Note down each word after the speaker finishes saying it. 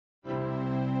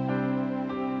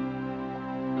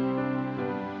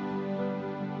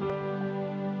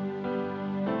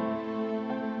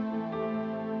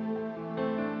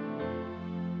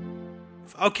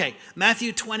12. Okay,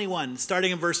 Matthew 21,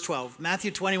 starting in verse 12.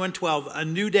 Matthew 21:12, a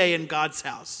new day in God's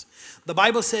house. The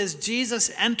Bible says,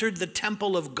 Jesus entered the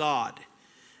temple of God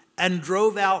and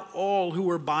drove out all who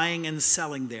were buying and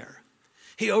selling there.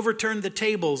 He overturned the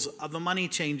tables of the money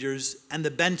changers and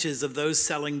the benches of those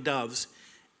selling doves.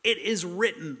 It is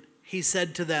written, he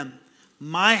said to them,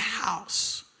 my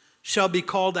house shall be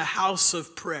called a house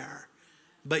of prayer,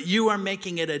 but you are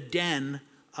making it a den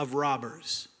of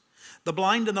robbers. The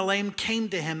blind and the lame came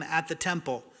to him at the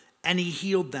temple, and he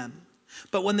healed them.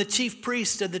 But when the chief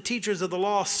priests and the teachers of the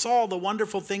law saw the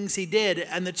wonderful things he did,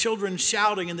 and the children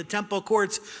shouting in the temple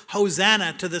courts,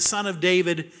 Hosanna to the Son of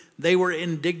David, they were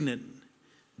indignant.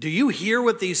 Do you hear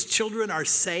what these children are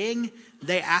saying?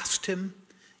 They asked him.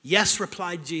 Yes,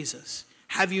 replied Jesus.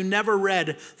 Have you never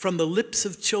read, from the lips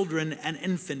of children and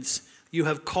infants, you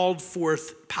have called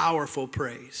forth powerful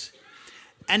praise?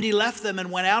 And he left them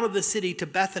and went out of the city to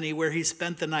Bethany, where he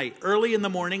spent the night. Early in the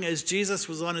morning, as Jesus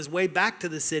was on his way back to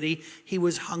the city, he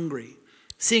was hungry.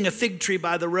 Seeing a fig tree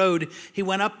by the road, he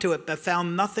went up to it, but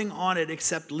found nothing on it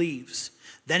except leaves.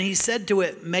 Then he said to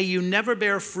it, may you never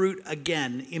bear fruit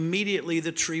again. Immediately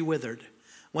the tree withered.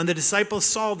 When the disciples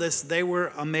saw this, they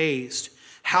were amazed.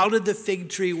 How did the fig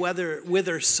tree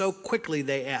wither so quickly,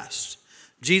 they asked.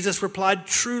 Jesus replied,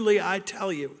 truly I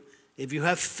tell you, if you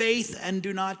have faith and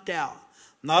do not doubt,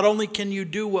 not only can you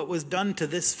do what was done to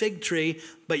this fig tree,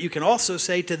 but you can also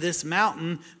say to this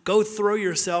mountain, go throw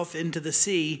yourself into the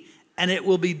sea, and it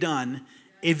will be done.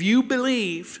 If you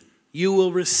believe, you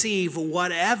will receive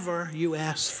whatever you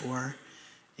ask for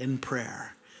in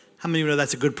prayer. How many of you know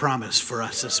that's a good promise for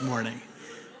us this morning?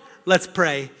 Let's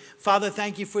pray. Father,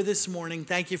 thank you for this morning.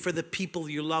 Thank you for the people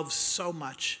you love so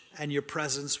much and your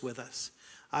presence with us.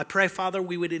 I pray, Father,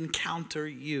 we would encounter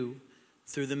you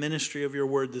through the ministry of your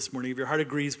word this morning. If your heart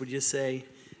agrees, would you say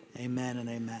amen and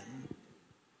amen?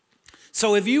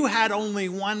 So if you had only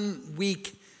 1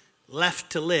 week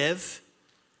left to live,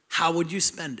 how would you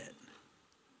spend it?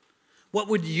 What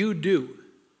would you do?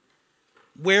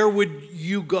 Where would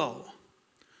you go?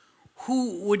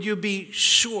 Who would you be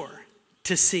sure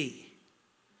to see?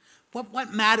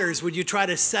 What matters would you try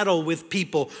to settle with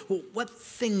people? What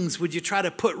things would you try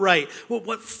to put right?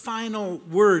 What final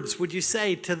words would you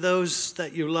say to those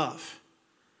that you love?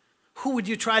 Who would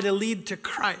you try to lead to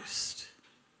Christ?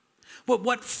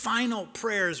 What final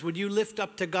prayers would you lift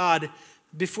up to God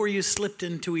before you slipped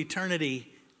into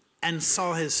eternity and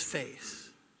saw his face?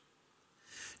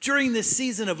 During this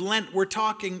season of Lent,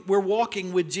 we're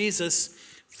walking with Jesus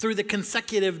through the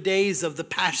consecutive days of the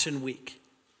Passion Week.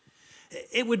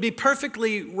 It would be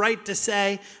perfectly right to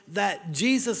say that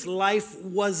Jesus' life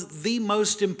was the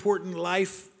most important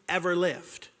life ever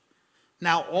lived.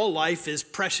 Now, all life is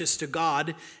precious to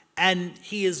God, and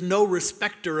he is no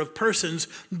respecter of persons,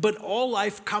 but all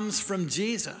life comes from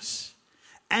Jesus.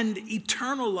 And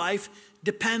eternal life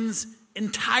depends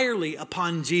entirely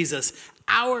upon Jesus.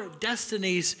 Our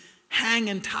destinies hang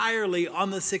entirely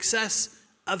on the success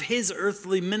of his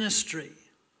earthly ministry.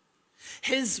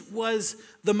 His was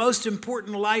the most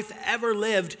important life ever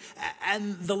lived,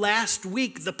 and the last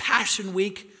week, the Passion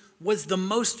Week, was the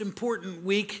most important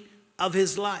week of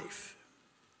his life.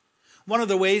 One of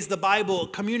the ways the Bible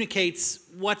communicates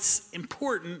what's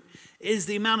important is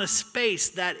the amount of space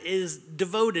that is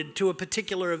devoted to a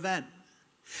particular event.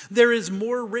 There is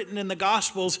more written in the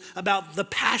Gospels about the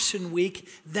Passion Week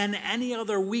than any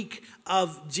other week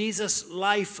of Jesus'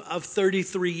 life of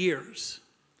 33 years.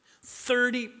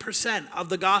 30% of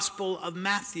the Gospel of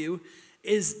Matthew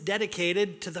is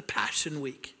dedicated to the Passion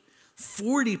Week.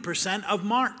 40% of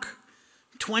Mark,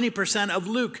 20% of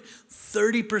Luke,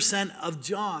 30% of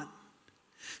John.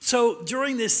 So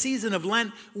during this season of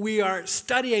Lent, we are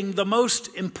studying the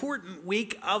most important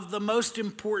week of the most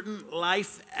important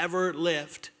life ever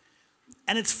lived.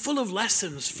 And it's full of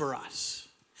lessons for us.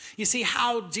 You see,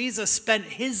 how Jesus spent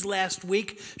his last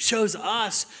week shows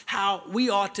us how we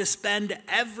ought to spend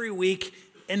every week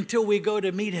until we go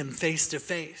to meet him face to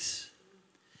face.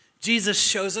 Jesus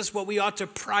shows us what we ought to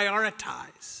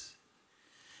prioritize.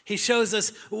 He shows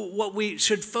us what we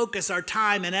should focus our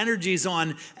time and energies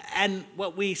on and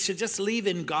what we should just leave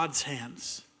in God's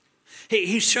hands.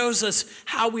 He shows us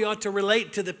how we ought to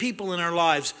relate to the people in our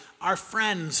lives, our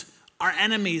friends, our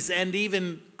enemies, and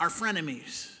even our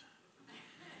frenemies.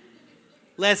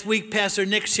 Last week, Pastor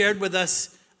Nick shared with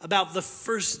us about the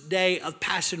first day of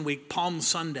Passion Week, Palm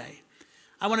Sunday.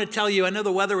 I want to tell you, I know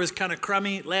the weather was kind of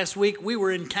crummy last week. We were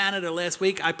in Canada last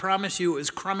week. I promise you it was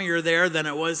crummier there than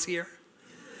it was here.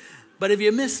 But if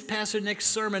you missed Pastor Nick's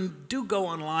sermon, do go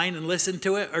online and listen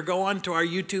to it or go on to our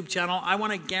YouTube channel. I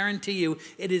want to guarantee you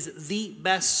it is the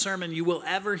best sermon you will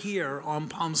ever hear on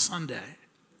Palm Sunday.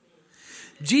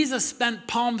 Jesus spent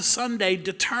Palm Sunday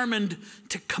determined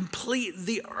to complete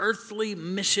the earthly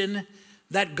mission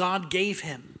that God gave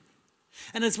him.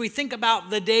 And as we think about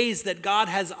the days that God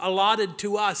has allotted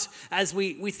to us, as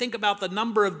we think about the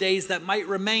number of days that might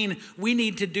remain, we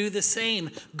need to do the same.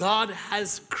 God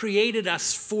has created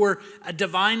us for a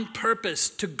divine purpose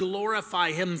to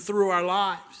glorify him through our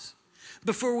lives.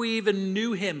 Before we even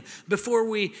knew him, before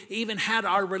we even had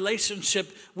our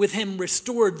relationship with him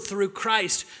restored through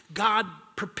Christ, God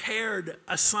prepared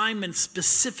assignments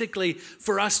specifically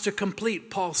for us to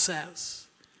complete, Paul says.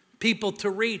 People to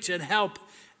reach and help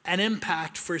and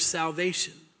impact for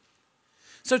salvation.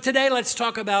 So today let's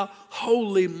talk about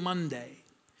Holy Monday.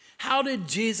 How did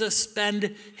Jesus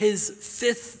spend his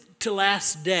fifth to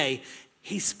last day?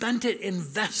 He spent it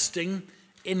investing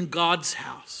in God's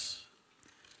house.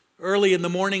 Early in the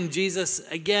morning, Jesus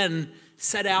again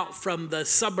set out from the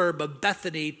suburb of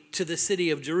Bethany to the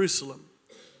city of Jerusalem.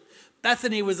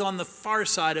 Bethany was on the far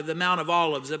side of the Mount of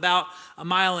Olives, about 1.5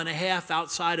 miles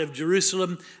outside of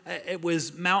Jerusalem. It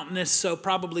was mountainous, so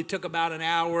probably took about an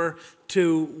hour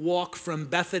to walk from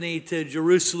Bethany to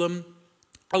Jerusalem.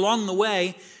 Along the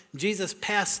way, Jesus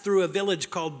passed through a village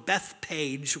called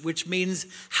Bethpage, which means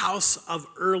house of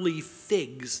early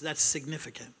figs. That's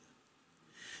significant.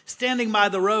 Standing by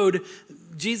the road,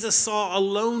 Jesus saw a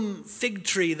lone fig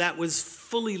tree that was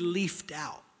fully leafed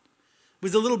out. It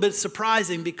was a little bit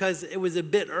surprising because it was a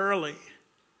bit early.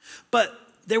 But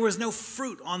there was no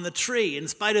fruit on the tree in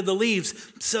spite of the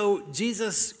leaves. So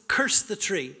Jesus cursed the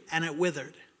tree and it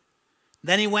withered.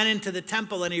 Then he went into the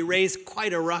temple and he raised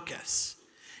quite a ruckus.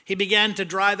 He began to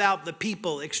drive out the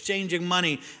people, exchanging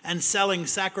money and selling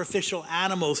sacrificial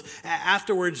animals.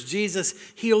 Afterwards, Jesus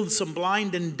healed some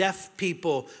blind and deaf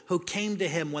people who came to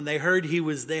him when they heard he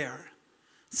was there.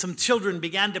 Some children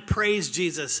began to praise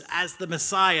Jesus as the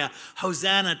Messiah,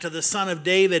 Hosanna to the Son of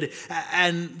David,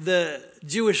 and the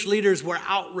Jewish leaders were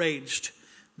outraged.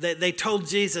 They told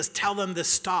Jesus, tell them to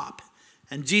stop,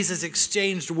 and Jesus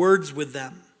exchanged words with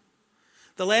them.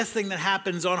 The last thing that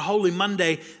happens on Holy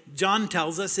Monday, John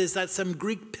tells us, is that some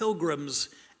Greek pilgrims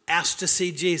asked to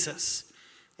see Jesus.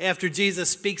 After Jesus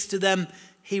speaks to them,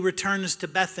 he returns to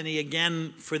Bethany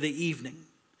again for the evening.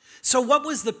 So what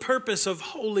was the purpose of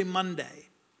Holy Monday?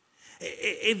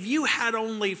 If you had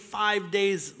only 5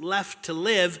 days left to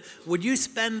live, would you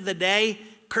spend the day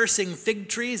cursing fig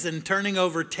trees and turning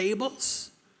over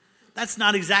tables? That's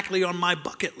not exactly on my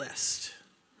bucket list.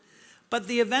 But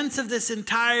the events of this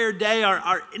entire day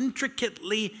are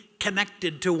intricately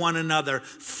connected to one another.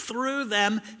 Through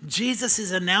them, Jesus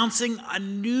is announcing a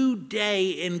new day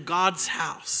in God's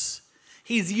house.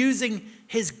 He's using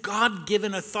his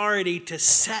God-given authority to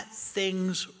set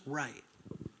things right.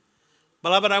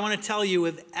 Beloved, I want to tell you,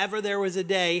 if ever there was a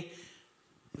day,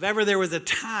 if ever there was a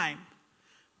time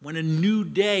when a new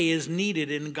day is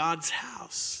needed in God's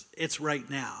house, it's right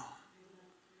now.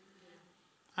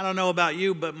 I don't know about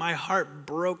you, but my heart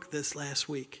broke this last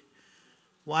week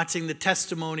watching the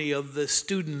testimony of the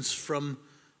students from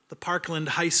the Parkland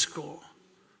High School,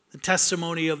 the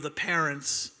testimony of the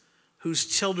parents whose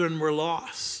children were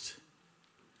lost.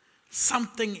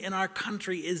 Something in our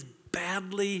country is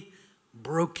badly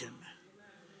broken.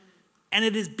 And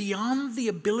it is beyond the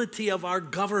ability of our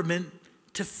government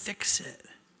to fix it.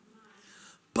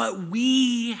 But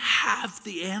we have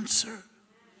the answer.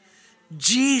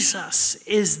 Jesus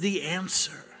is the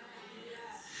answer.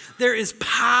 There is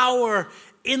power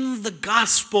in the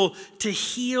gospel to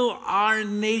heal our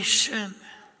nation.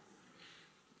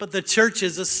 But the church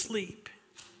is asleep.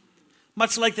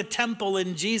 Much like the temple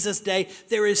in Jesus' day,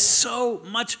 there is so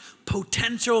much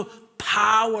potential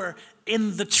power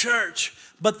in the church,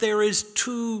 but there is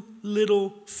too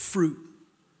little fruit.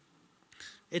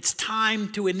 It's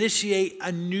time to initiate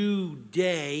a new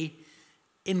day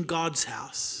in God's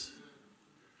house.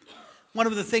 One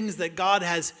of the things that God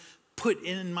has put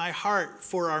in my heart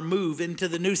for our move into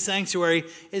the new sanctuary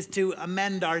is to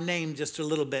amend our name just a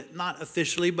little bit, not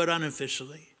officially, but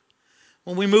unofficially.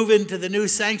 When we move into the new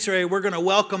sanctuary, we're going to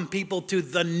welcome people to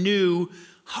the new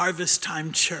Harvest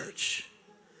Time Church.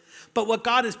 But what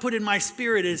God has put in my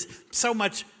spirit is so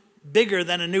much bigger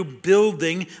than a new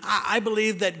building. I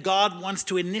believe that God wants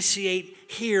to initiate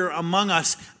here among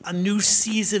us a new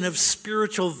season of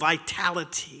spiritual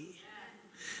vitality,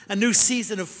 a new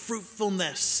season of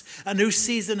fruitfulness, a new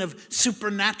season of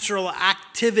supernatural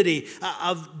activity,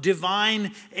 of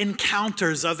divine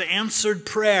encounters, of answered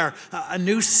prayer, a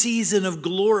new season of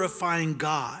glorifying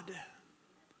God.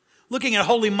 Looking at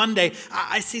Holy Monday,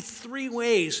 I see three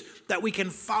ways that we can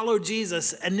follow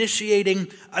Jesus initiating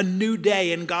a new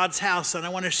day in God's house, and I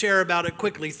want to share about it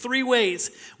quickly. Three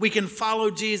ways we can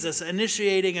follow Jesus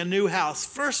initiating a new house.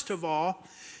 First of all,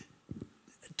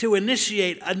 to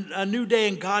initiate a new day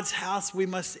in God's house, we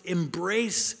must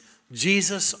embrace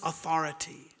Jesus'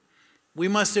 authority. We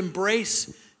must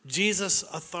embrace Jesus'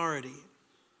 authority.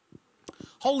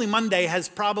 Holy Monday has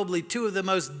probably two of the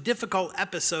most difficult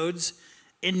episodes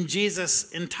in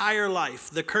Jesus' entire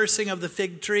life: the cursing of the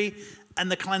fig tree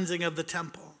and the cleansing of the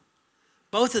temple.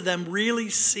 Both of them really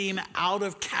seem out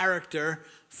of character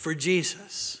for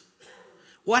Jesus.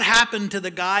 What happened to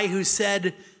the guy who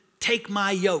said, "Take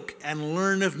my yoke and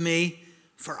learn of me,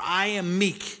 for I am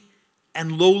meek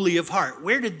and lowly of heart"?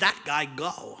 Where did that guy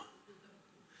go?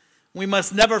 We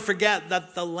must never forget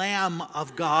that the Lamb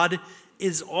of God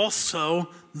is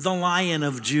also the Lion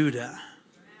of Judah.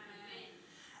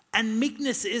 And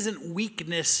meekness isn't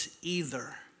weakness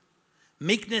either.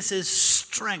 Meekness is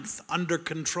strength under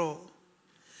control.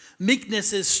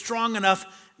 Meekness is strong enough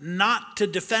not to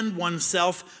defend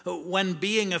oneself when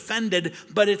being offended,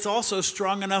 but it's also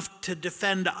strong enough to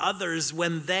defend others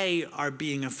when they are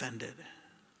being offended.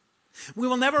 We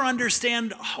will never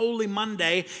understand Holy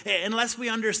Monday unless we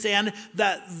understand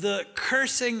that the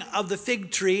cursing of the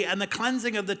fig tree and the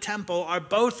cleansing of the temple are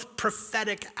both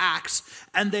prophetic acts,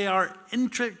 and they are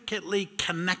intricately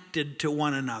connected to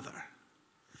one another.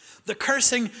 The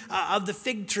cursing of the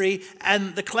fig tree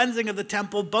and the cleansing of the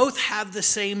temple both have the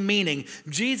same meaning.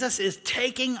 Jesus is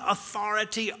taking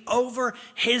authority over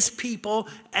his people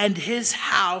and his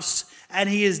house, and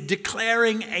he is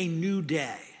declaring a new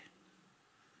day.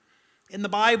 In the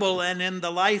Bible and in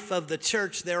the life of the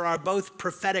church, there are both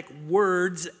prophetic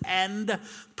words and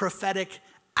prophetic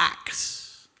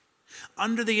acts.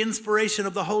 Under the inspiration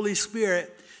of the Holy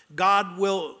Spirit, God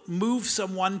will move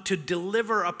someone to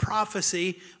deliver a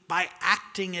prophecy by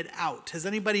acting it out. Has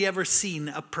anybody ever seen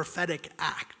a prophetic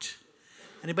act?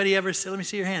 Anybody ever seen? Let me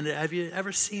see your hand. Have you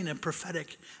ever seen a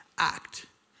prophetic act?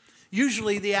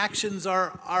 Usually the actions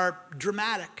are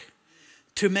dramatic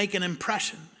to make an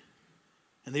impression.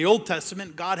 In the Old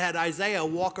Testament, God had Isaiah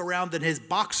walk around in his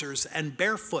boxers and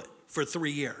barefoot for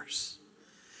 3 years.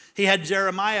 He had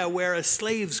Jeremiah wear a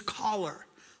slave's collar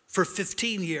for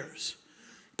 15 years.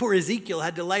 Poor Ezekiel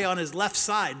had to lay on his left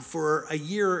side for a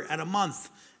year and a month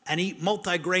and eat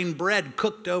multi-grain bread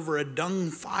cooked over a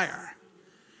dung fire.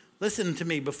 Listen to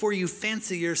me, before you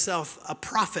fancy yourself a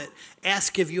prophet,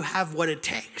 ask if you have what it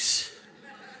takes.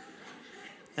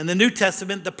 In the New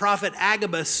Testament, the prophet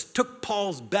Agabus took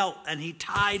Paul's belt and he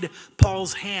tied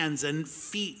Paul's hands and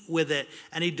feet with it,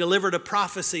 and he delivered a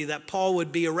prophecy that Paul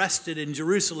would be arrested in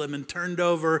Jerusalem and turned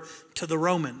over to the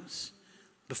Romans.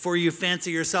 Before you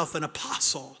fancy yourself an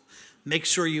apostle, make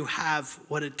sure you have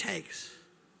what it takes.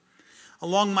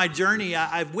 Along my journey,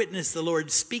 I've witnessed the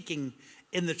Lord speaking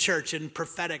in the church in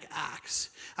prophetic acts.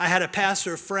 I had a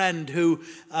pastor friend who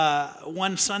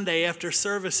one Sunday after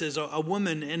services, a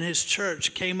woman in his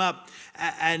church came up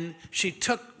and she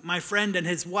took my friend and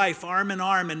his wife arm in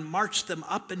arm and marched them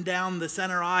up and down the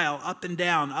center aisle, up and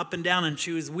down, and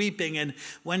she was weeping. And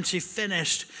when she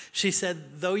finished, she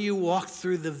said, "Though you walk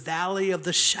through the valley of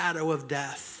the shadow of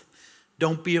death,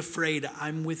 don't be afraid,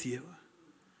 I'm with you."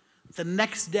 The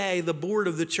next day, the board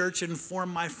of the church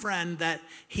informed my friend that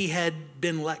he had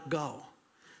been let go.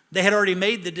 They had already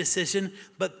made the decision,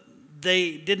 but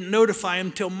they didn't notify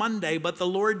him till Monday. But the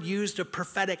Lord used a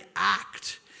prophetic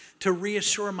act to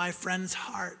reassure my friend's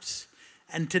hearts.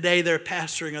 And today they're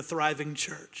pastoring a thriving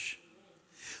church.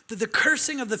 The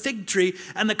cursing of the fig tree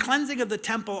and the cleansing of the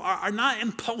temple are not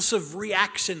impulsive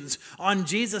reactions on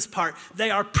Jesus' part. They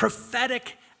are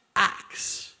prophetic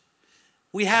acts.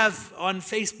 We have on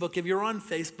Facebook, if you're on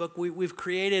Facebook, we've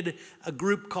created a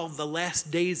group called The Last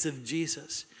Days of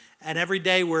Jesus. And every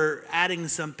day we're adding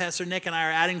some, Pastor Nick and I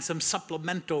are adding some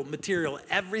supplemental material.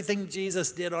 Everything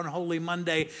Jesus did on Holy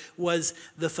Monday was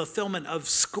the fulfillment of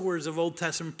scores of Old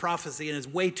Testament prophecy, and it's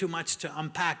way too much to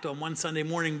unpack on one Sunday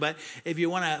morning. But if you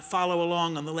want to follow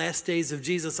along on The Last Days of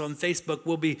Jesus on Facebook,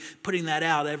 we'll be putting that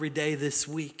out every day this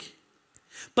week.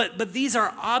 But these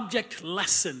are object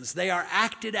lessons. They are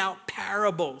acted out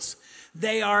parables.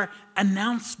 They are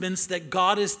announcements that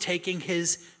God is taking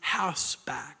his house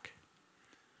back.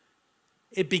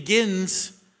 It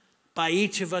begins by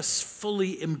each of us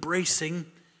fully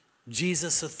embracing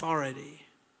Jesus' authority.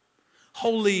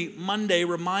 Holy Monday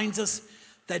reminds us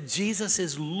that Jesus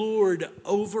is Lord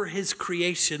over his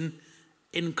creation,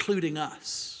 including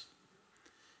us.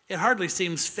 It hardly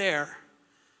seems fair.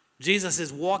 Jesus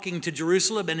is walking to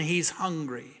Jerusalem and he's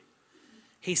hungry.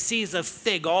 He sees a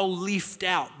fig all leafed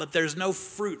out, but there's no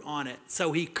fruit on it,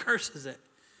 so he curses it.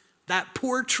 That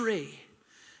poor tree.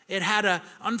 It had an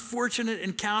unfortunate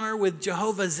encounter with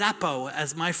Jehovah Zappo,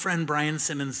 as my friend Brian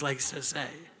Simmons likes to say.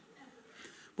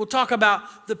 We'll talk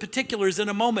about the particulars in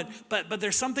a moment, but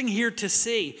there's something here to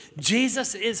see.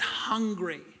 Jesus is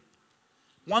hungry.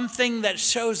 One thing that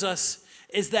shows us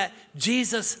is that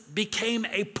Jesus became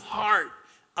a part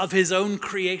of his own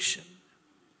creation.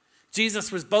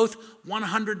 Jesus was both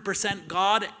 100%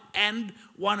 God and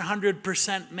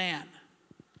 100% man.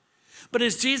 But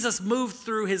as Jesus moved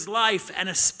through his life, and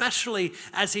especially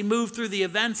as he moved through the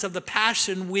events of the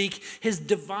Passion Week, his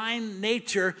divine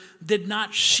nature did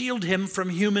not shield him from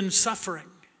human suffering.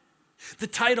 The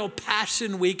title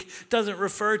Passion Week doesn't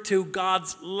refer to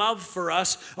God's love for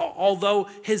us, although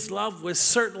his love was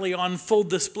certainly on full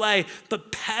display.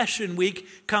 But Passion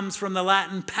Week comes from the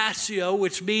Latin passio,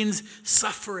 which means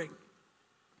suffering.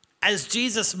 As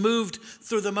Jesus moved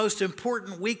through the most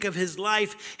important week of his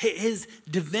life, his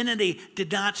divinity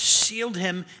did not shield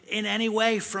him in any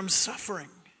way from suffering.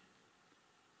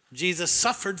 Jesus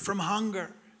suffered from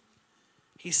hunger.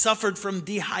 He suffered from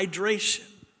dehydration.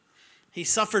 He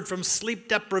suffered from sleep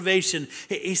deprivation.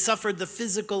 He suffered the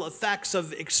physical effects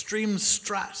of extreme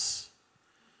stress.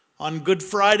 On Good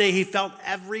Friday, he felt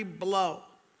every blow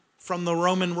from the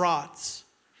Roman rods.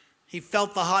 He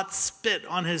felt the hot spit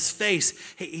on his face.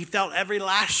 He felt every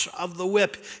lash of the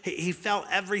whip. He felt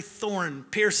every thorn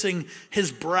piercing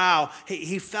his brow.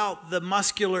 He felt the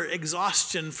muscular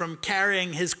exhaustion from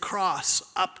carrying his cross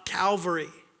up Calvary.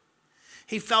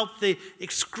 He felt the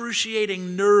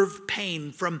excruciating nerve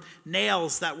pain from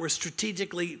nails that were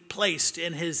strategically placed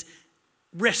in his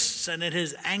wrists and in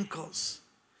his ankles.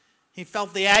 He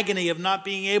felt the agony of not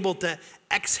being able to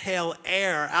exhale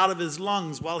air out of his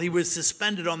lungs while he was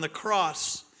suspended on the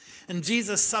cross. And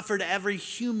Jesus suffered every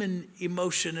human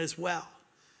emotion as well.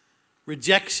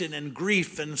 Rejection and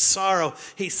grief and sorrow.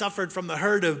 He suffered from the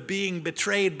hurt of being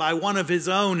betrayed by one of his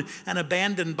own and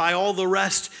abandoned by all the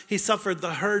rest. He suffered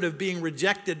the hurt of being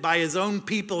rejected by his own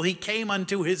people. He came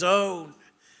unto his own,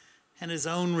 and his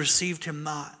own received him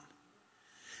not.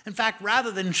 In fact,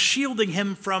 rather than shielding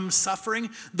him from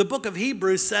suffering, the book of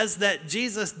Hebrews says that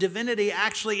Jesus' divinity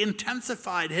actually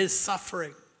intensified his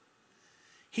suffering.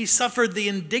 He suffered the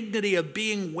indignity of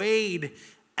being weighed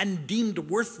and deemed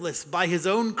worthless by his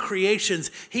own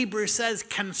creations. Hebrews says,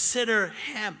 consider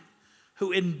him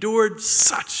who endured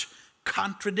such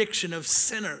contradiction of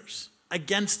sinners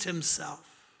against himself.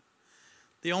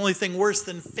 The only thing worse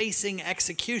than facing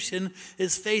execution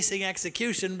is facing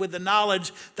execution with the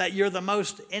knowledge that you're the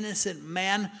most innocent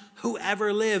man who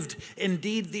ever lived.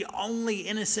 Indeed, the only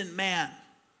innocent man.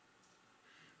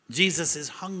 Jesus is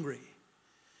hungry.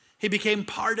 He became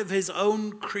part of his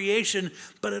own creation,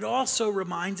 but it also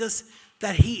reminds us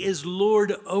that he is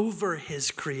Lord over his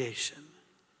creation.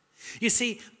 You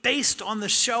see, based on the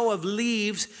show of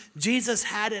leaves, Jesus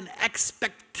had an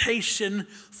expectation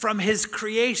from his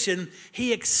creation.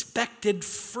 He expected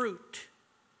fruit.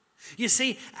 You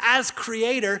see, as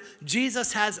creator,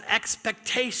 Jesus has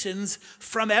expectations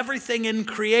from everything in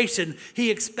creation.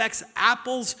 He expects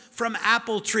apples from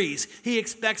apple trees. He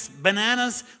expects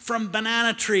bananas from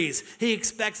banana trees. He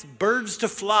expects birds to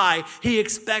fly. He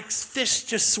expects fish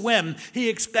to swim. He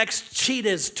expects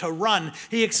cheetahs to run.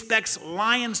 He expects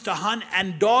lions to hunt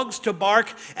and dogs to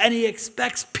bark. And he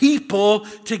expects people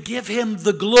to give him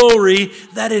the glory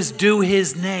that is due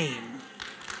his name.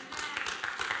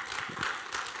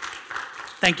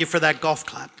 Thank you for that golf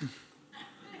clap.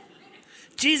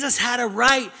 Jesus had a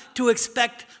right to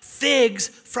expect figs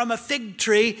from a fig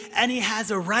tree, and he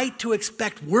has a right to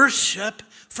expect worship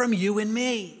from you and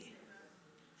me.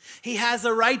 He has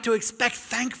a right to expect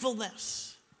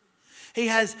thankfulness. He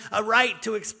has a right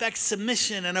to expect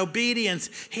submission and obedience.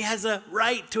 He has a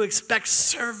right to expect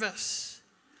service.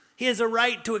 He has a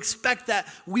right to expect that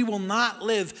we will not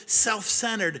live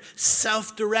self-centered,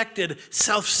 self-directed,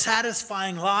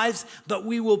 self-satisfying lives, but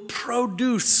we will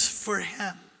produce for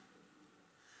him.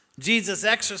 Jesus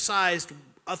exercised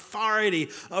authority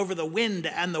over the wind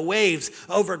and the waves,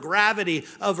 over gravity,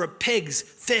 over pigs,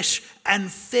 fish,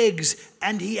 and figs,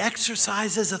 and he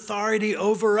exercises authority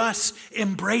over us.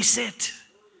 Embrace it.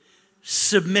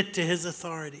 Submit to his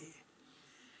authority.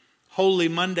 Holy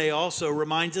Monday also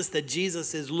reminds us that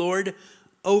Jesus is Lord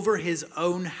over his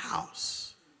own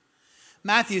house.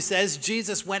 Matthew says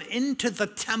Jesus went into the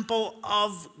temple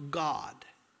of God.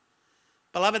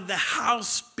 Beloved, the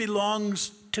house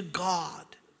belongs to God.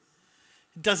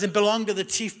 It doesn't belong to the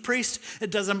chief priest. It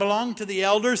doesn't belong to the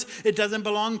elders. It doesn't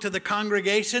belong to the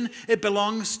congregation. It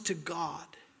belongs to God.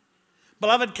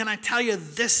 Beloved, can I tell you,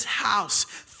 this house,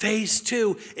 phase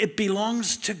 2, it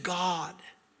belongs to God.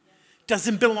 It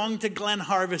doesn't belong to Glenn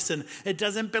Harvison. It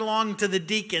doesn't belong to the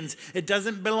deacons. It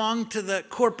doesn't belong to the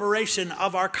corporation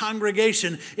of our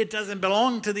congregation. It doesn't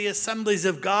belong to the assemblies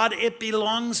of God. It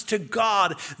belongs to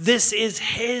God. This is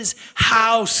his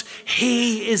house.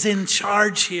 He is in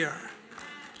charge here.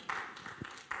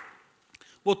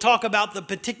 We'll talk about the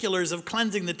particulars of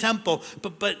cleansing the temple,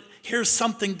 but here's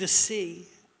something to see.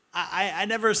 I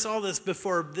never saw this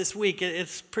before this week.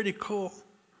 It's pretty cool.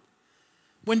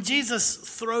 When Jesus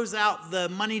throws out the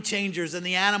money changers and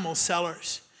the animal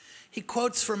sellers, he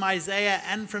quotes from Isaiah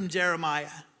and from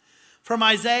Jeremiah. From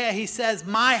Isaiah, he says,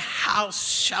 "My house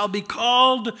shall be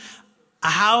called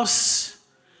a house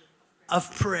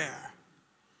of prayer."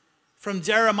 From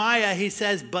Jeremiah, he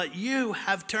says, "But you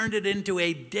have turned it into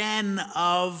a den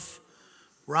of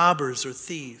robbers," or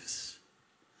thieves.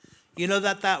 You know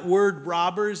that word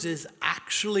robbers is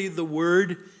actually the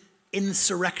word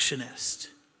insurrectionist.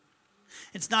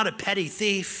 It's not a petty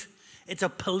thief. It's a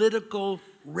political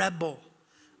rebel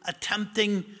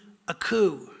attempting a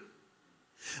coup.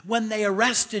 When they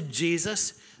arrested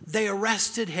Jesus, they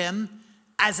arrested him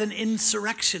as an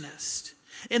insurrectionist.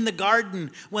 In the garden,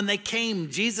 when they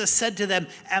came, Jesus said to them,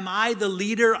 "Am I the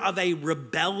leader of a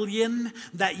rebellion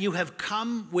that you have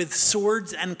come with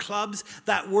swords and clubs?"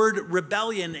 That word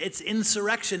rebellion, it's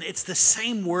insurrection. It's the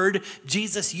same word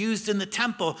Jesus used in the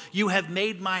temple. "You have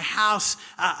made my house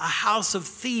a house of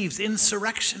thieves,"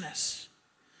 insurrectionists.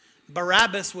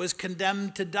 Barabbas was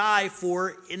condemned to die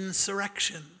for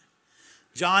insurrection.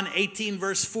 John 18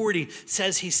 verse 40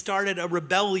 says he started a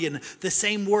rebellion, the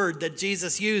same word that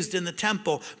Jesus used in the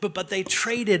temple, but they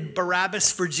traded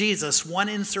Barabbas for Jesus, one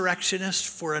insurrectionist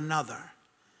for another.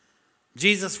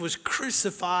 Jesus was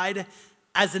crucified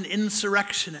as an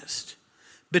insurrectionist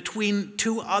between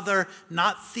two other,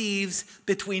 not thieves,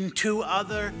 between two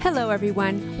other. Hello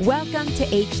everyone, welcome to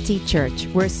HT Church.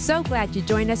 We're so glad you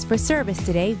joined us for service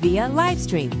today via live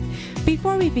stream.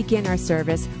 Before we begin our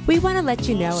service, we want to let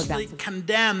you know about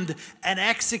condemned and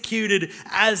executed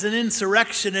as an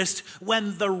insurrectionist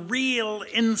when the real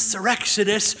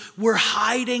insurrectionists were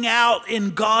hiding out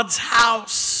in God's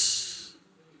house.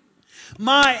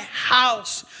 My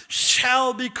house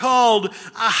shall be called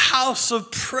a house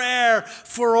of prayer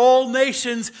for all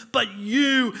nations, but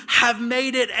you have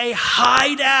made it a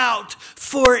hideout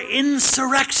for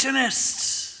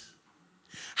insurrectionists.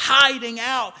 Hiding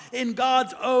out in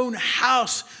God's own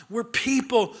house were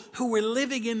people who were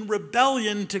living in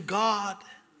rebellion to God.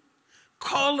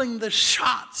 Calling the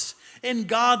shots in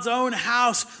God's own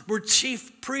house were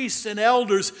chief priests and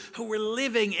elders who were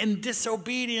living in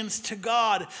disobedience to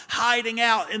God, hiding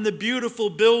out in the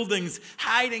beautiful buildings,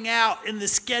 hiding out in the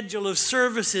schedule of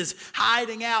services,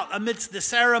 hiding out amidst the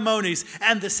ceremonies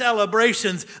and the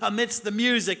celebrations, amidst the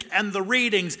music and the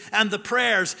readings and the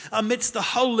prayers, amidst the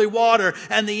holy water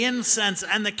and the incense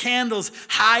and the candles,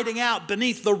 hiding out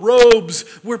beneath the robes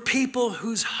were people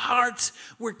whose hearts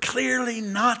were clearly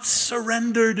not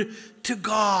surrendered to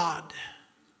God.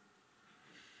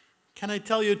 Can I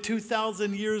tell you,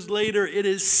 2,000 years later, it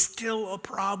is still a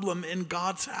problem in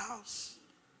God's house.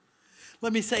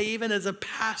 Let me say, even as a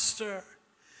pastor,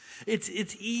 it's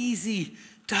easy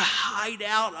to hide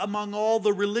out among all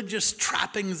the religious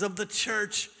trappings of the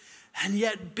church and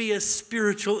yet be a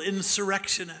spiritual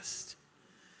insurrectionist.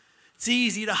 It's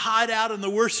easy to hide out in the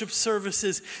worship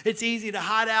services. It's easy to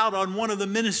hide out on one of the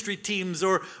ministry teams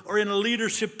or in a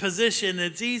leadership position.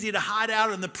 It's easy to hide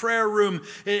out in the prayer room.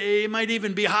 You might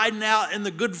even be hiding out in the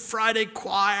Good Friday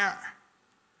choir.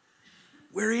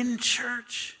 We're in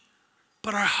church,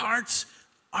 but our hearts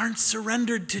aren't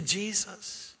surrendered to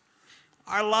Jesus.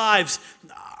 Our lives,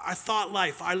 our thought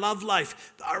life, our love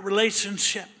life, our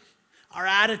relationship, our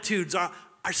attitudes, our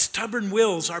stubborn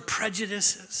wills, our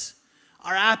prejudices,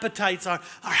 our appetites, our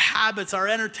habits, our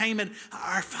entertainment,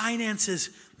 our finances,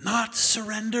 not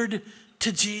surrendered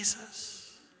to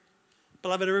Jesus.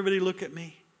 Beloved, everybody look at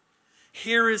me.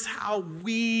 Here is how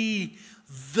we,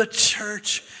 the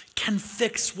church, can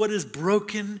fix what is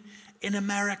broken in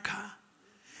America.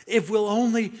 If we'll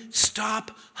only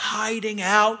stop hiding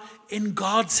out in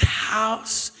God's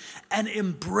house and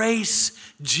embrace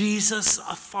Jesus'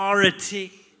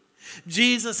 authority.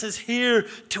 Jesus is here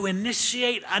to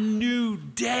initiate a new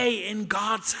day in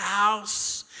God's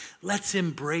house. Let's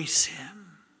embrace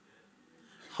him.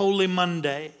 Holy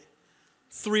Monday,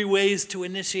 3 ways to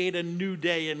initiate a new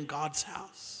day in God's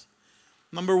house.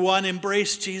 Number 1,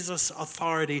 embrace Jesus'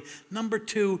 authority. Number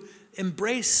 2,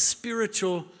 embrace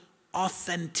spiritual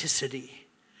authenticity.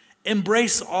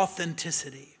 Embrace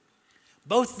authenticity.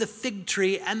 Both the fig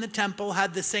tree and the temple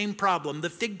had the same problem. The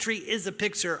fig tree is a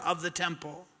picture of the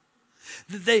temple.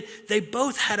 They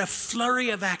both had a flurry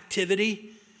of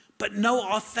activity, but no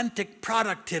authentic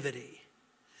productivity.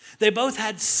 They both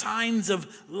had signs of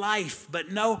life,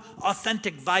 but no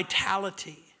authentic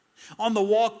vitality. On the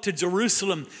walk to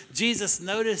Jerusalem, Jesus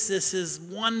noticed this is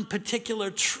one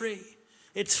particular tree.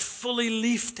 It's fully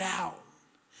leafed out.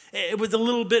 It was a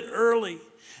little bit early.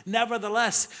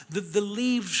 Nevertheless, the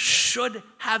leaves should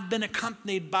have been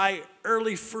accompanied by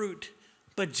early fruit,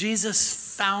 but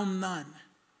Jesus found none.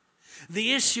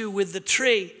 The issue with the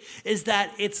tree is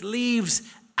that its leaves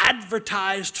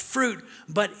advertised fruit,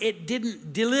 but it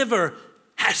didn't deliver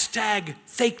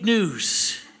 #fake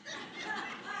news.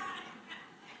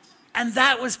 And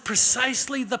that was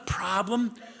precisely the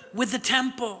problem with the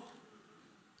temple.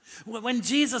 When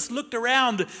Jesus looked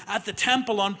around at the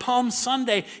temple on Palm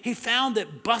Sunday, he found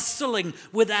it bustling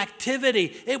with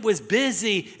activity. It was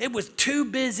busy. It was too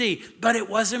busy, but it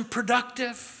wasn't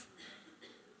productive.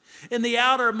 In the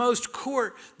outermost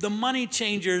court, the money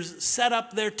changers set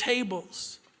up their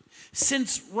tables.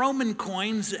 Since Roman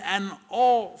coins and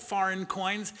all foreign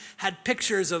coins had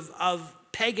pictures of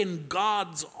pagan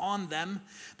gods on them,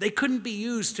 they couldn't be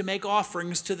used to make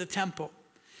offerings to the temple.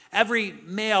 Every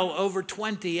male over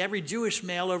 20, every Jewish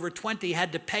male over 20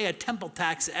 had to pay a temple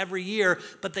tax every year,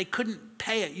 but they couldn't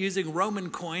pay it using Roman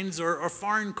coins or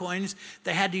foreign coins.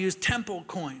 They had to use temple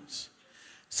coins.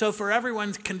 So for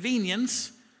everyone's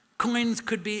convenience, coins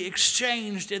could be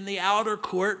exchanged in the outer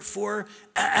court for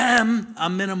a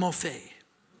minimal fee.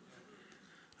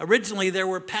 Originally, there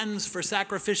were pens for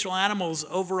sacrificial animals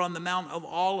over on the Mount of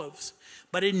Olives.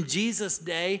 But in Jesus'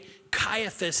 day,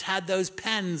 Caiaphas had those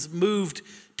pens moved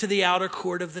to the outer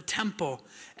court of the temple.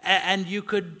 And you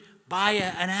could buy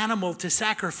an animal to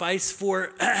sacrifice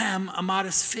for a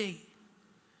modest fee.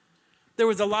 There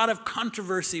was a lot of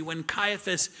controversy when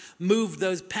Caiaphas moved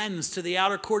those pens to the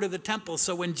outer court of the temple.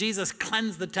 So when Jesus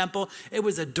cleansed the temple, it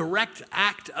was a direct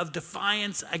act of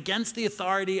defiance against the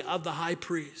authority of the high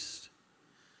priest.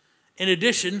 In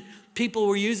addition, people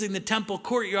were using the temple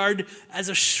courtyard as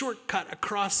a shortcut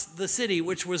across the city,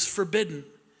 which was forbidden.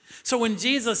 So when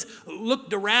Jesus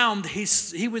looked around,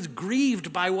 he was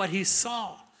grieved by what he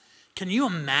saw. Can you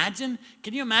imagine?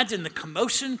 Can you imagine the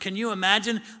commotion? Can you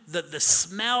imagine the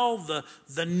smell,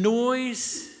 the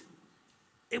noise?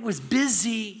 It was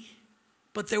busy,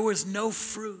 but there was no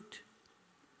fruit.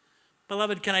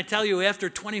 Beloved, can I tell you, after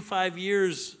 25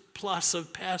 years plus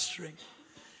of pastoring,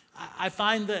 I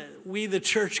find that we, the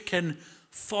church, can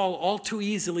fall all too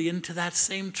easily into that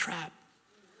same trap.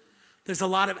 There's a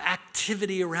lot of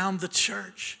activity around the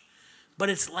church, but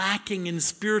it's lacking in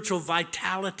spiritual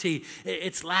vitality.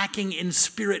 It's lacking in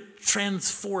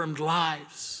spirit-transformed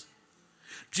lives.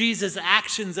 Jesus'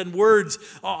 actions and words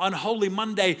on Holy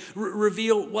Monday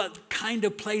reveal what kind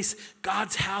of place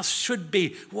God's house should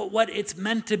be, what it's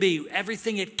meant to be,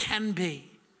 everything it can be.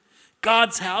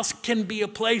 God's house can be a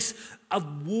place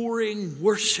of warring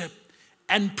worship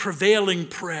and prevailing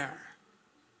prayer.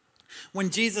 When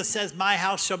Jesus says, "My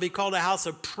house shall be called a house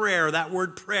of prayer," that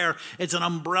word prayer, it's an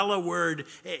umbrella word.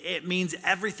 It means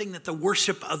everything that the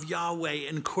worship of Yahweh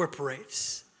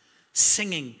incorporates.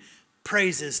 Singing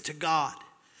praises to God,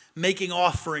 making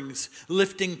offerings,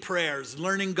 lifting prayers,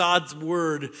 learning God's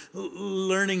word,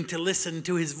 learning to listen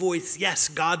to his voice. Yes,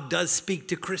 God does speak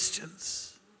to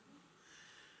Christians.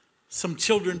 Some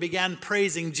children began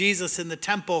praising Jesus in the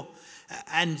temple,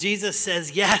 and Jesus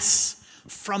says, "Yes,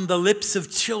 from the lips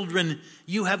of children,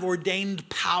 you have ordained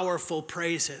powerful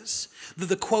praises."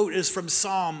 The quote is from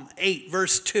Psalm 8,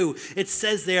 verse 2. It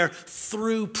says there,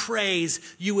 "Through praise,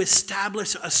 you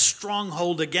establish a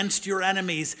stronghold against your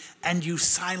enemies, and you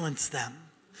silence them."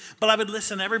 Beloved,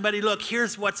 listen, everybody, look,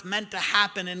 here's what's meant to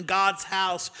happen in God's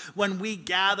house. When we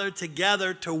gather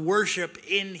together to worship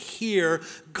in here,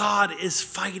 God is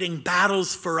fighting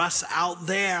battles for us out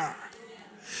there.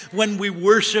 When we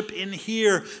worship in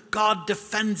here, God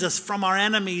defends us from our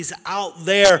enemies out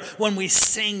there. When we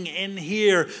sing in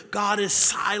here, God is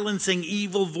silencing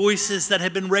evil voices that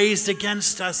have been raised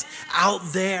against us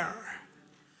out there.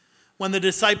 When the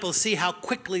disciples see how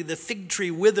quickly the fig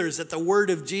tree withers at the word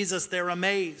of Jesus, they're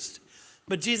amazed.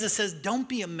 But Jesus says, don't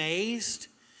be amazed.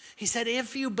 He said,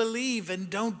 if you believe and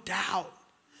don't doubt,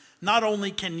 not only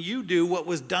can you do what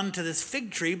was done to this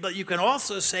fig tree, but you can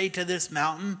also say to this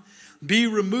mountain, be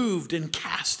removed and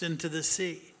cast into the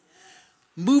sea.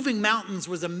 Moving mountains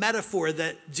was a metaphor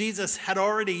that Jesus had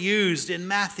already used in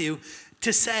Matthew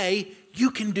to say, you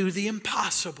can do the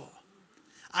impossible.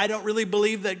 I don't really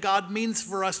believe that God means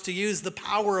for us to use the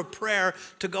power of prayer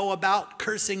to go about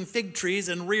cursing fig trees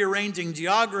and rearranging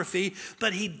geography,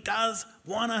 but he does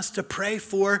want us to pray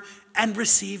for and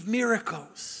receive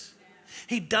miracles.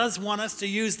 He does want us to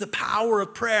use the power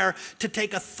of prayer to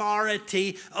take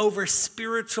authority over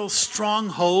spiritual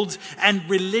strongholds and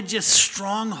religious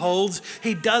strongholds.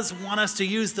 He does want us to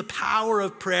use the power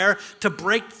of prayer to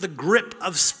break the grip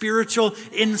of spiritual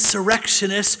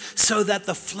insurrectionists so that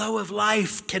the flow of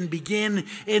life can begin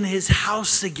in his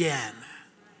house again.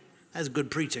 That's good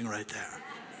preaching right there.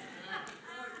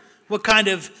 What kind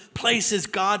of place is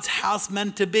God's house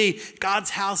meant to be?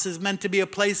 God's house is meant to be a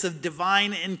place of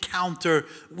divine encounter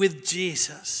with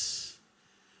Jesus.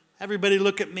 Everybody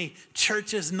look at me.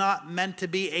 Church is not meant to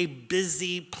be a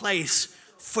busy place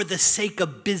for the sake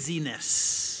of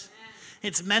busyness.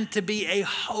 It's meant to be a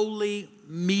holy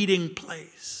meeting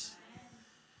place.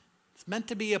 It's meant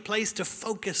to be a place to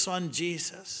focus on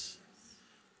Jesus,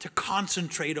 to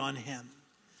concentrate on him,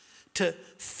 to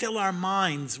fill our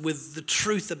minds with the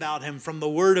truth about him from the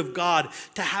Word of God,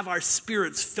 to have our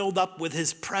spirits filled up with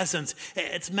his presence.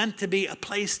 It's meant to be a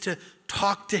place to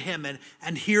talk to him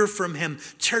and hear from him.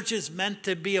 Church is meant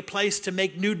to be a place to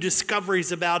make new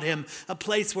discoveries about him, a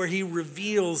place where he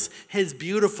reveals his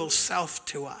beautiful self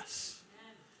to us.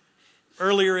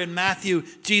 Earlier in Matthew,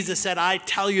 Jesus said, I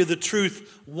tell you the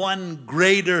truth, one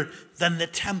greater than the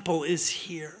temple is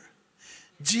here.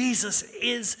 Jesus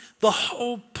is the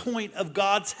whole point of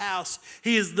God's house.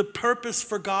 He is the purpose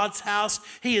for God's house.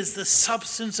 He is the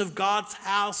substance of God's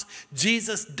house.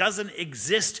 Jesus doesn't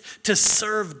exist to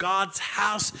serve God's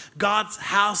house. God's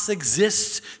house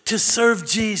exists to serve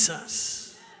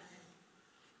Jesus.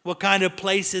 What kind of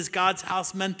place is God's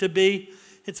house meant to be?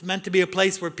 It's meant to be a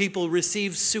place where people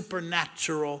receive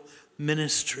supernatural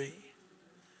ministry.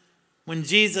 When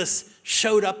Jesus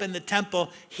showed up in the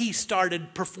temple, he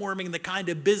started performing the kind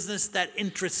of business that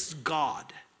interests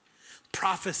God.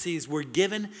 Prophecies were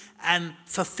given and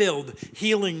fulfilled.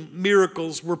 Healing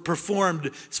miracles were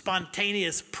performed.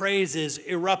 Spontaneous praises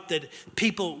erupted.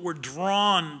 People were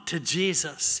drawn to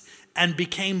Jesus and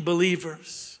became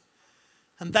believers.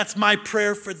 And that's my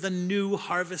prayer for the new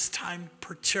Harvest Time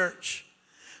per church.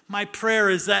 My prayer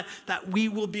is that we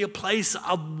will be a place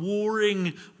of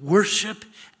warring worship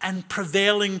and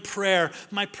prevailing prayer.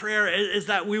 My prayer is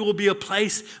that we will be a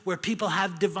place where people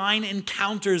have divine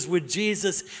encounters with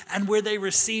Jesus and where they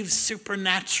receive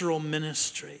supernatural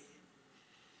ministry.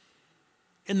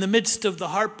 In the midst of the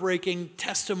heartbreaking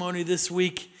testimony this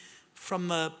week from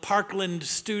the Parkland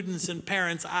students and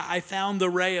parents, I found the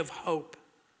ray of hope.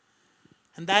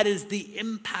 And that is the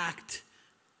impact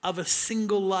of a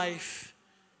single life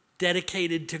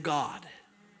dedicated to God.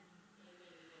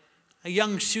 A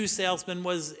young shoe salesman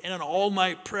was in an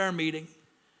all-night prayer meeting,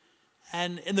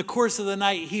 and in the course of the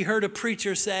night, he heard a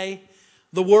preacher say,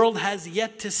 the world has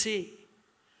yet to see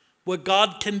what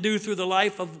God can do through the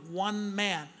life of one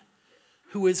man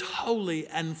who is wholly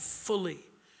and fully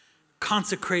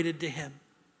consecrated to him.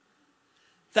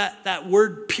 That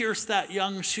word pierced that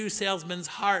young shoe salesman's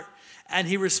heart, and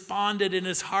he responded in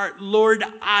his heart, Lord,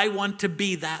 I want to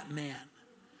be that man.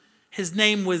 His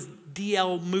name was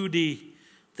D.L. Moody,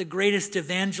 the greatest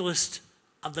evangelist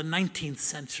of the 19th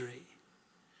century.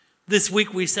 This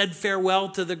week we said farewell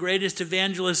to the greatest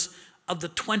evangelist of the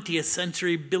 20th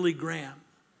century, Billy Graham.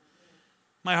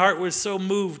 My heart was so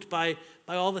moved by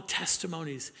all the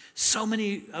testimonies. So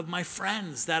many of my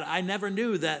friends that I never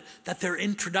knew that their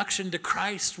introduction to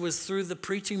Christ was through the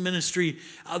preaching ministry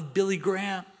of Billy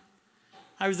Graham.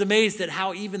 I was amazed at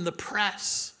how even the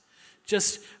press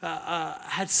just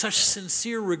had such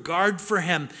sincere regard for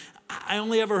him. I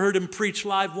only ever heard him preach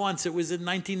live once. It was in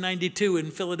 1992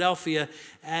 in Philadelphia,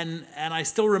 and I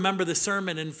still remember the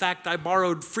sermon. In fact, I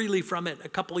borrowed freely from it a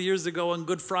couple of years ago on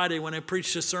Good Friday when I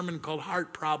preached a sermon called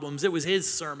Heart Problems. It was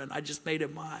his sermon. I just made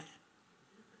it mine.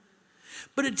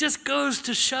 But it just goes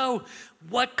to show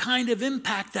what kind of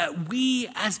impact that we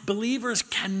as believers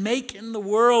can make in the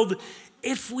world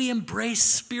if we embrace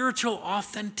spiritual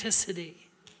authenticity.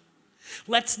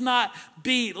 Let's not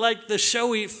be like the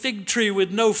showy fig tree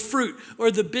with no fruit or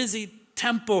the busy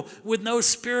temple with no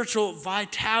spiritual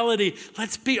vitality.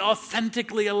 Let's be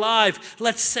authentically alive.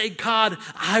 Let's say, God,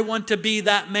 I want to be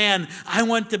that man. I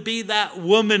want to be that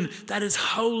woman that is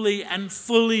wholly and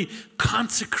fully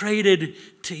consecrated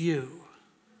to you.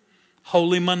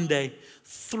 Holy Monday,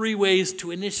 3 ways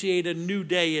to initiate a new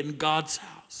day in God's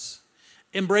house.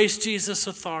 Embrace Jesus'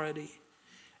 authority.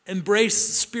 Embrace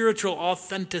spiritual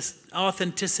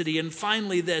authenticity. And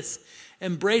finally this,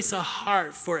 embrace a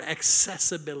heart for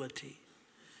accessibility.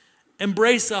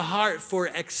 Embrace a heart for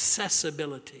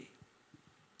accessibility.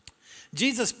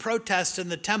 Jesus' protest in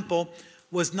the temple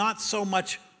was not so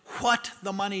much what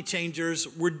the money changers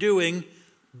were doing,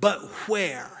 but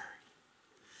where.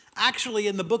 Actually,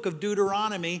 in the book of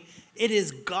Deuteronomy, it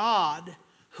is God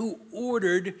who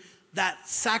ordered that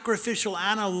sacrificial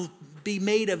animals be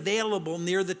made available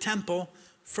near the temple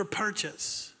for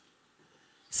purchase.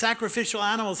 Sacrificial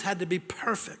animals had to be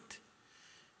perfect.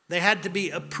 They had to be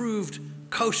approved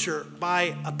kosher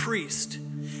by a priest.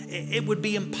 It would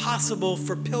be impossible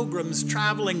for pilgrims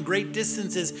traveling great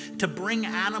distances to bring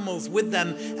animals with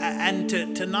them and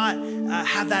to not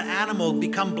have that animal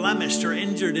become blemished or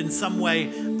injured in some way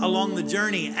along the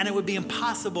journey. And it would be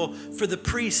impossible for the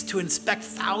priest to inspect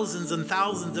thousands and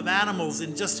thousands of animals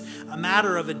in just a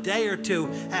matter of a day or two.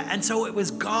 And so it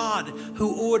was God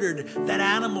who ordered that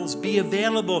animals be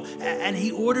available, and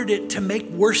he ordered it to make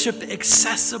worship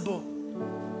accessible.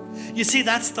 You see,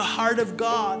 that's the heart of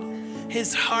God.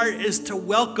 His heart is to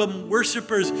welcome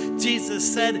worshipers.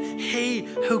 Jesus said, "He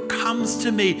who comes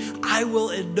to me, I will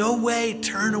in no way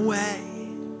turn away."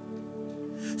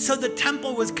 So the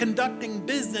temple was conducting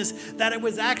business that it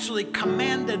was actually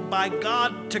commanded by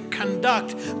God to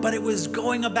conduct, but it was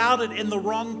going about it in the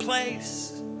wrong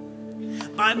place.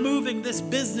 By moving this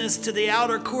business to the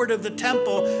outer court of the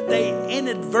temple, they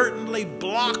inadvertently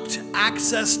blocked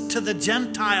access to the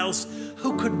Gentiles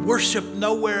who could worship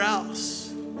nowhere else.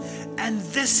 And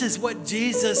this is what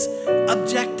Jesus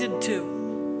objected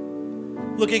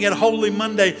to. Looking at Holy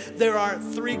Monday, there are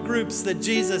three groups that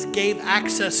Jesus gave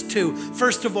access to.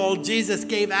 First of all, Jesus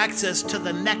gave access to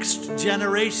the next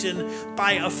generation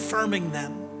by affirming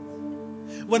them.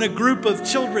 When a group of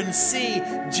children see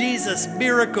Jesus'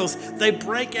 miracles, they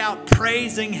break out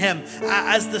praising him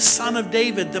as the Son of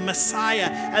David, the Messiah,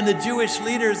 and the Jewish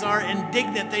leaders are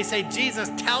indignant. They say,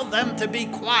 "Jesus, tell them to be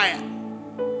quiet."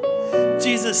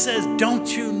 Jesus says,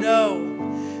 "Don't you know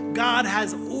God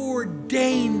has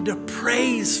ordained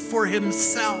praise for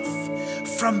himself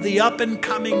from the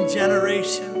up-and-coming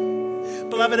generation?"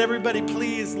 Beloved, everybody,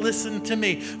 please listen to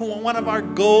me. One of our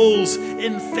goals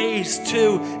in phase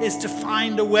 2 is to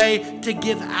find a way to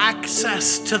give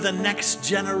access to the next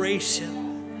generation.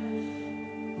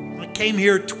 I came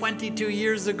here 22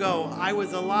 years ago. I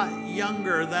was a lot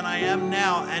younger than I am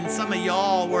now, and some of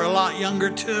y'all were a lot younger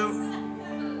too.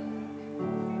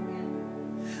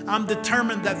 I'm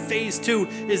determined that phase 2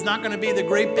 is not going to be the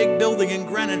great big building in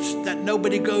Greenwich that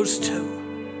nobody goes to.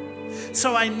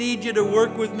 So I need you to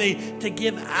work with me to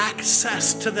give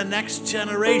access to the next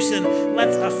generation.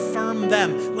 Let's affirm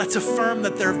them. Let's affirm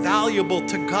that they're valuable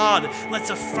to God. Let's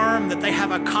affirm that they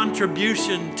have a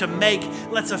contribution to make.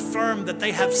 Let's affirm that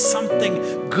they have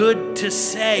something good to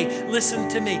say. Listen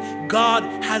to me. God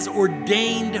has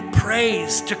ordained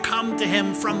praise to come to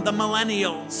him from the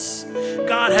millennials.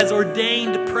 God has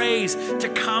ordained praise to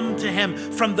come to him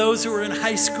from those who are in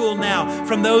high school now,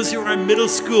 from those who are in middle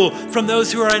school, from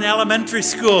those who are in elementary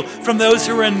school, from those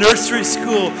who are in nursery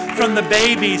school, from the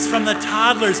babies, from the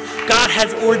toddlers. God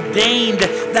has ordained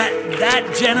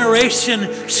that generation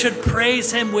should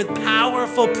praise him with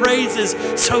powerful praises.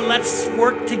 So let's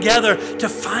work together to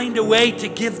find a way to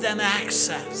give them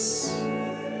access.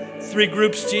 Three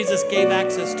groups Jesus gave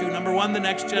access to. Number one, the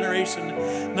next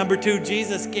generation. Number two,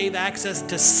 Jesus gave access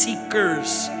to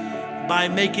seekers by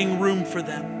making room for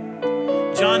them.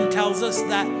 John tells us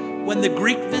that when the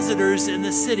Greek visitors in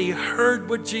the city heard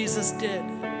what Jesus did,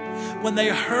 when they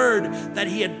heard that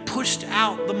he had pushed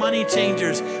out the money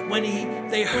changers, when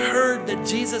they heard that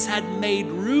Jesus had made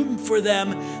room for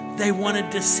them, they wanted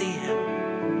to see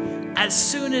him. As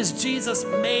soon as Jesus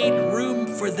made room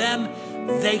for them,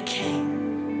 they came.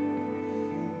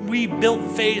 We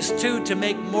built phase 2 to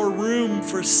make more room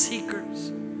for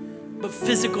seekers. But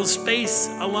physical space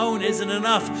alone isn't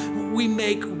enough. We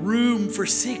make room for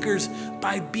seekers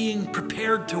by being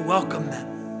prepared to welcome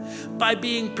them, by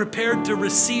being prepared to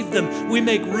receive them. We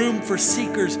make room for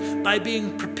seekers by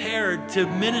being prepared to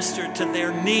minister to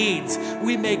their needs.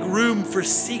 We make room for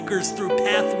seekers through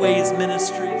Pathways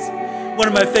Ministries. One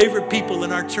of my favorite people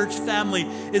in our church family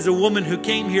is a woman who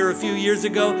came here a few years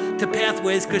ago to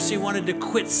Pathways because she wanted to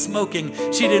quit smoking.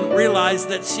 She didn't realize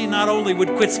that she not only would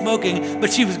quit smoking,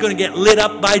 but she was going to get lit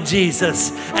up by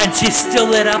Jesus. And she's still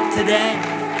lit up today.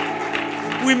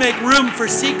 We make room for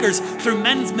seekers through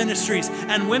men's ministries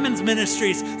and women's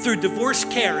ministries, through divorce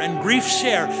care and grief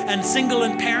share, and single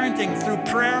and parenting,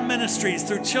 through prayer ministries,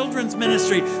 through children's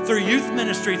ministry, through youth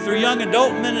ministry, through young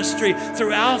adult ministry,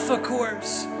 through Alpha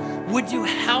Course. Would you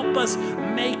help us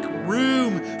make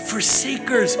room for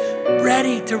seekers,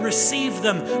 ready to receive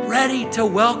them, ready to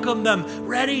welcome them,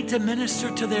 ready to minister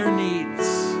to their needs?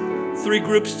 Three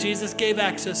groups Jesus gave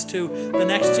access to: the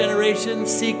next generation,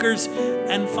 seekers,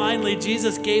 and finally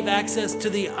Jesus gave access to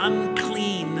the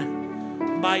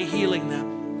unclean by healing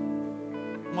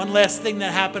them. One last thing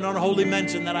that happened on Holy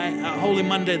Monday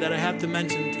that I have to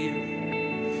mention to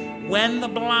you. When the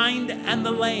blind and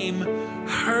the lame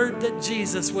heard that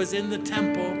Jesus was in the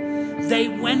temple, they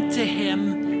went to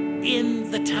him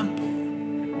in the temple.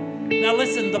 Now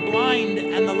listen, the blind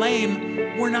and the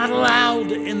lame were not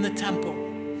allowed in the temple.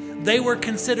 They were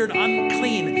considered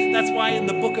unclean. That's why in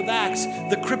the book of Acts,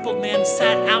 the crippled man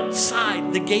sat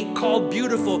outside the gate called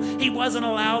Beautiful. He wasn't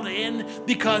allowed in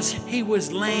because he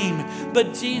was lame.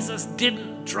 But Jesus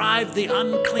didn't drive the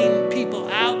unclean people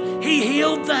out. He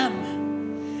healed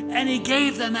them. And he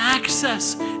gave them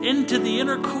access into the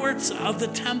inner courts of the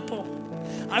temple.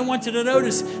 I want you to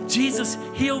notice, Jesus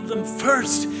healed them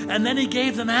first, and then he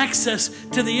gave them access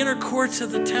to the inner courts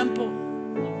of the temple.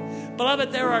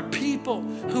 Beloved, there are people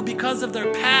who, because of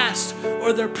their past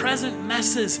or their present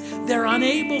messes, they're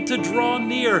unable to draw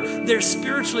near. They're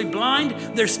spiritually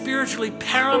blind. They're spiritually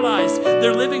paralyzed.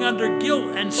 They're living under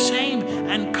guilt and shame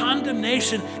and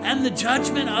condemnation and the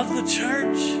judgment of the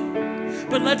church.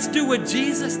 But let's do what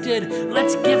Jesus did.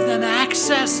 Let's give them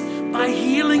access by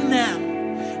healing them.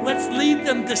 Let's lead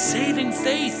them to saving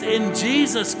faith in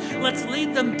Jesus. Let's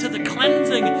lead them to the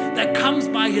cleansing that comes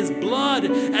by his blood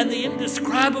and the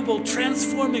indescribable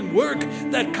transforming work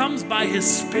that comes by his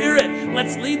Spirit.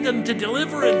 Let's lead them to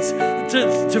deliverance,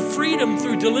 to freedom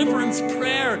through deliverance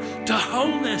prayer, to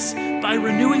wholeness by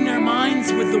renewing their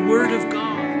minds with the Word of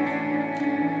God.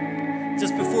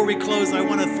 Just before we close, I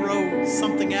want to throw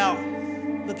something out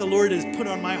that the Lord has put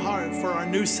on my heart for our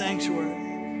new sanctuary.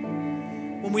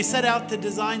 When we set out to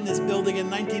design this building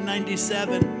in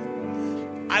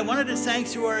 1997, I wanted a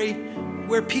sanctuary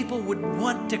where people would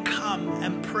want to come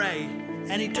and pray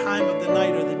any time of the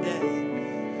night or the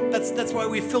day. That's why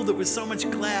we filled it with so much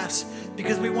glass,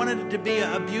 because we wanted it to be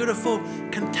a beautiful,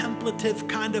 contemplative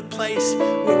kind of place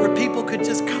where people could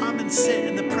just come and sit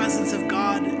in the presence of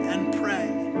God and pray.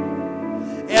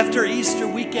 After Easter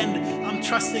weekend, I'm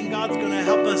trusting God's going to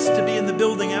help us to be in the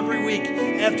building every week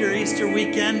after Easter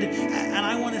weekend. And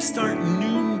I want to start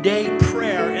noonday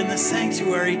prayer in the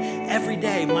sanctuary every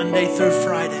day, Monday through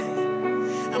Friday.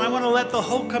 And I want to let the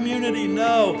whole community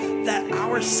know that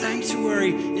our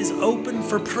sanctuary is open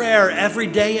for prayer every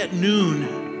day at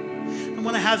noon. I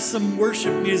want to have some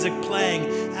worship music playing,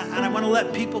 and I want to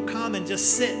let people come and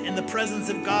just sit in the presence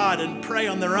of God and pray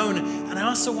on their own. And I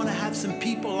also want to have some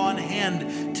people on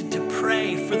hand to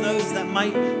pray for those that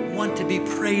might want to be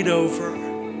prayed over.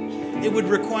 It would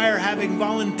require having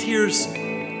volunteers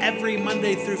every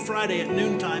Monday through Friday at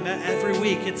noontime, every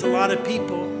week. It's a lot of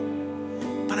people.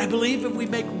 But I believe if we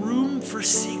make room for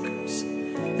seekers,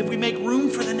 if we make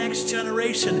room for the next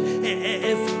generation,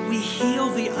 if we heal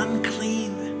the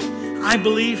unclean, I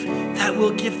believe that will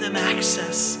give them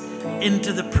access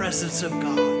into the presence of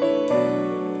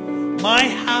God. My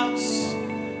house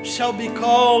shall be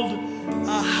called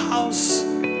a house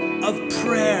of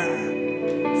prayer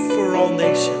for all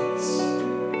nations.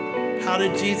 How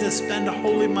did Jesus spend a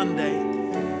Holy Monday?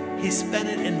 He spent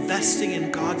it investing in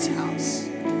God's house.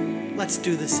 Let's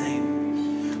do the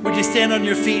same. Would you stand on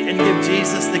your feet and give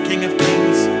Jesus, the King of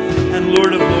Kings and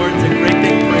Lord of Lords,